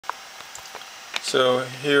So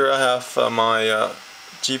here I have my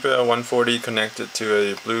GPIO 140 connected to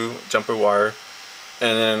a blue jumper wire,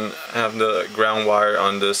 and then I have the ground wire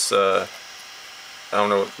on this, I don't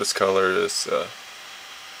know what this color is,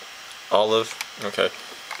 olive, okay,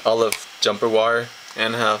 olive jumper wire,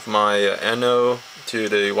 and have my NO to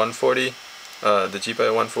the 140, the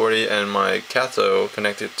GPIO 140, and my cathode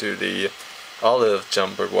connected to the olive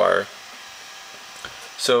jumper wire.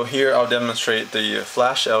 So here I'll demonstrate the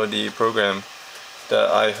flash LED program that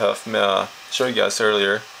I have showed you guys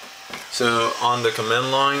earlier. So on the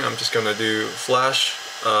command line, I'm just gonna do flash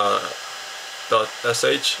 .sh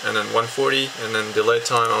and then 140, and then delay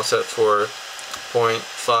time I'll set for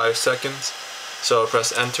 0.5 seconds. So I'll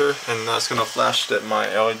press enter, and that's gonna flash my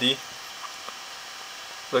LED.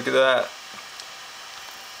 Look at that.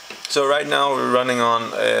 So right now we're running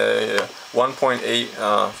on a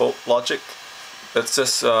 1.8 volt logic. It's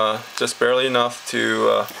just barely enough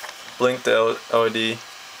to blink the LED.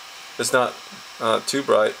 It's not too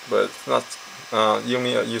bright, but it's not. You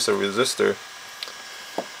only use a resistor.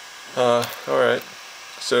 Alright,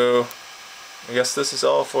 so I guess this is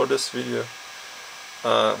all for this video.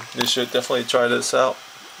 You should definitely try this out.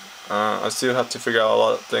 I still have to figure out a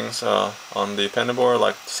lot of things on the Pandaboard,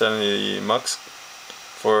 like setting the mux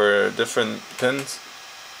for different pins.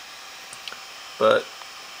 But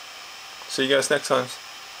see you guys next time.